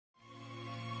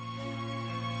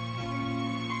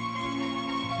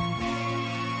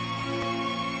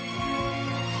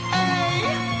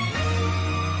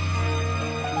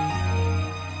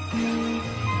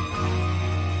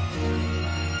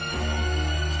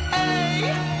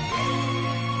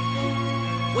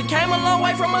We came a long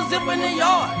way from a zip in the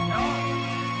yard.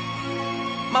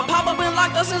 My papa been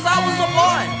locked up since I was a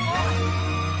boy.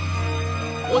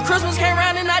 When Christmas came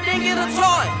around and I didn't get a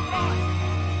toy.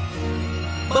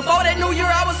 Before that New Year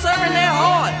I was serving that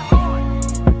hard.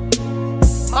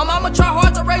 My mama tried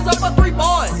hard to raise up her 3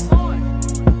 boys.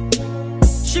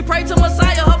 She prayed to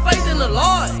Messiah, her faith in the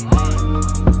Lord.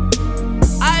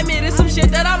 I admit it's some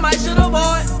shit that I might should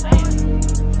avoid.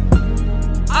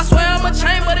 I swear I'ma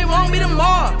change, but it won't be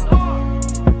tomorrow.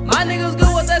 My niggas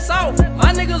good with that south,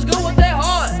 my niggas good with that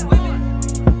hard.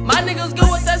 My niggas good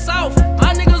with that south,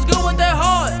 my niggas good with that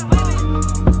hard.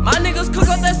 My niggas cook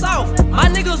up that south, my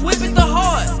niggas whip it the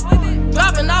hard.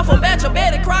 Dropping off a batch of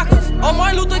Betty Crockers on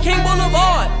Martin Luther King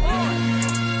Boulevard.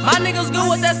 My niggas good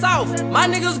with that south, my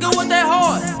niggas good with that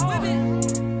hard.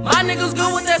 My niggas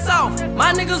good with that south,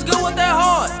 my niggas good with that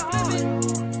hard.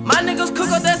 My niggas cook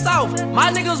up that south,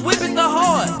 my niggas whip it the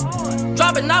hard.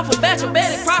 Dropping off a batch of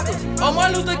Betty Crockers on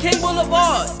Martin Luther King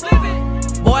Boulevard.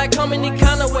 Boy, I come any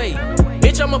kind of way.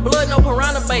 Bitch, I'm a blood, no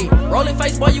piranha bait. Rolling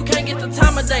face, boy, you can't get the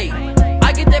time of day.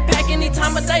 I get that pack any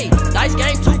time of day. Dice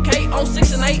game 2K on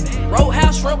 6 and 8.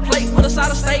 Roadhouse shrimp plate with a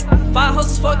side of steak. 5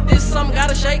 hustles, fuck this, something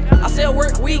gotta shake. I sell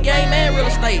work, weed game, and real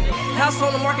estate. House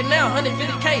on the market now,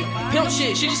 150K. Pimp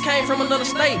shit, she just came from another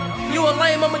state. You a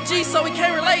lame, I'm a G, so we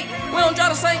can't relate. We don't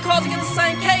drive the same cars and get the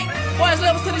same cake. Boys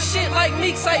levels to the shit like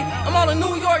Meek say. I'm on a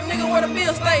New York nigga where the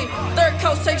bill stay. Third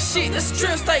coast take shit, this is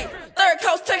trill state. Third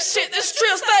coast take shit, this is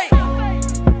trill state.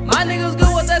 My niggas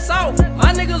good with that south,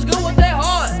 my niggas good with that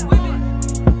hard.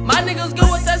 My niggas good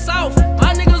with that south,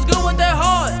 my niggas good with that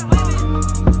hard.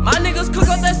 My niggas cook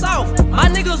up that south, my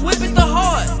niggas whip it the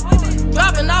hard.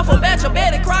 Dropping off a batch of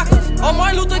Betty Crockers on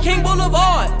Martin Luther King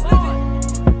Boulevard.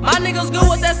 My niggas good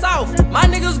with that south, my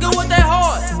niggas good with that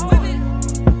hard.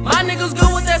 My niggas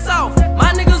good with that south,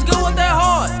 my niggas good with that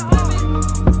hard.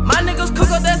 My niggas cook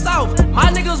up that south,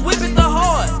 my niggas whip it the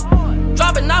hard.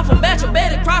 Dropping off a batch of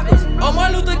Betty Crockers on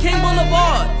Martin Luther King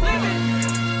Boulevard.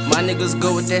 My niggas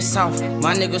go with that south,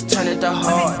 my niggas turn it to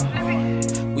hard.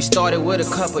 We started with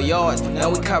a couple yards, now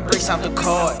we cut bricks out the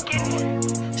card.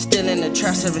 Still in the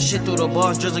trap, serving shit through the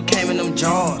bars, drizzle came in them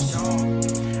jars.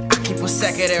 I keep a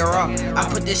sack of that rock, I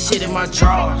put this shit in my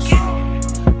drawers.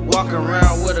 Walk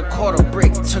around with a quarter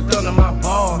brick, tucked under my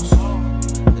balls.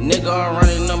 A nigga I'm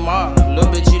running them off,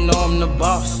 little bitch you know I'm the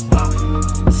boss.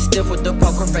 Stiff with the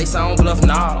poker face, I don't bluff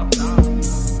nah.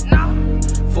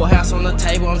 Full house on the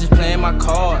table, I'm just playing my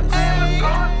cards.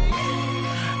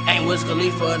 Ain't Wiz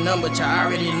Khalifa a number, I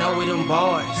already know we them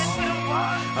boys.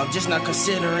 I'm just not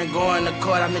considering going to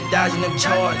court, I'm dodging them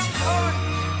charges.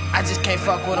 I just can't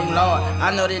fuck with them, Lord.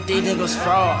 I know that these niggas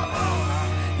fraud.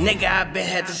 Nigga, I been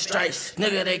had the stripes.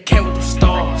 Nigga, they came with the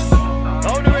stars.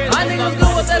 My niggas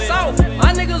good with that south,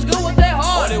 my niggas good with that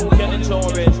hard.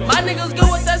 My niggas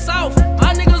good with that south,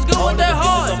 my niggas good with that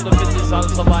hard.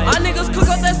 My niggas cook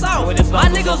up that south, my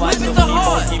niggas whip it the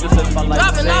hard.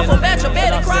 Dropping off a batch of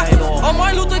Betty Crockers on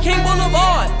Martin Luther King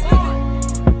Boulevard.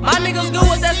 My niggas good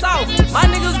with that south, my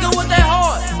niggas good with that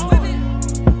hard.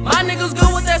 My niggas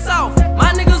good with that south,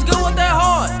 my niggas good with that hard.